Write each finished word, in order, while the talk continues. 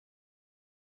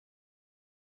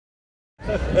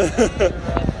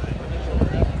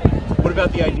What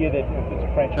about the idea that if it's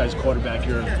a franchise quarterback,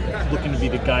 you're looking to be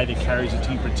the guy that carries a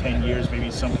team for 10 years,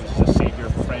 maybe someone's a savior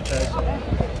of a franchise?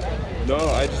 No,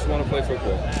 I just want to play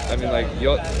football. I mean, like,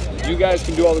 you guys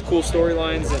can do all the cool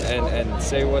storylines and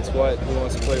say what's what, who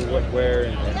wants to play what, where,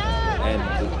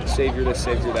 and savior this,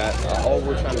 savior that. All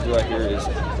we're trying to do out here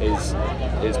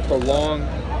is prolong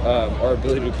our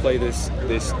ability to play this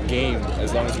game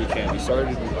as long as we can. We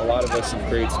started, a lot of us, in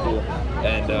grade school,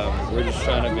 and we're just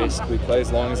trying to basically play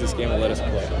as long as this game will let us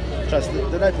play. Josh,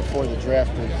 the night before the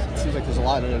draft, it seems like there's a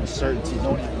lot of uncertainty.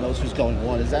 No one even knows who's going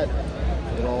one. Is that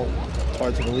at all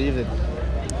hard to believe that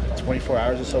 24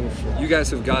 hours or so before? You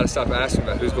guys have got to stop asking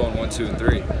about who's going 1, 2, and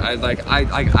 3.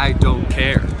 I don't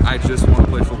care. I just want to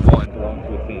play football and belong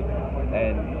to a team,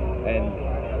 and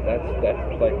that's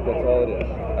all it is.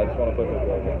 I just want to play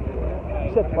football again.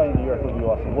 You said playing in New York would be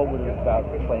awesome. What would it about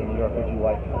playing in New York would you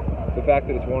like? The fact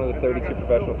that it's one of the 32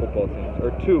 professional football teams,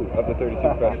 or 2 of the 32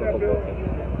 professional football teams.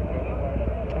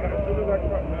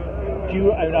 I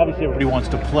mean, obviously everybody wants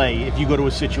to play. If you go to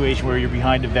a situation where you're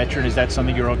behind a veteran, is that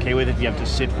something you're okay with if you have to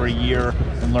sit for a year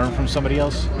and learn from somebody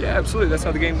else? Yeah, absolutely. That's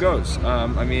how the game goes.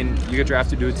 I mean, you get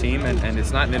drafted to a team, and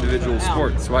it's not an individual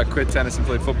sport. That's why I quit tennis and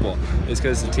played football. It's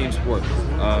because it's a team sport.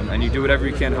 And you do whatever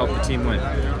you can to help the team win.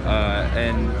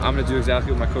 And I'm going to do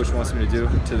exactly what my coach wants me to do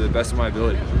to the best of my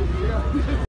ability.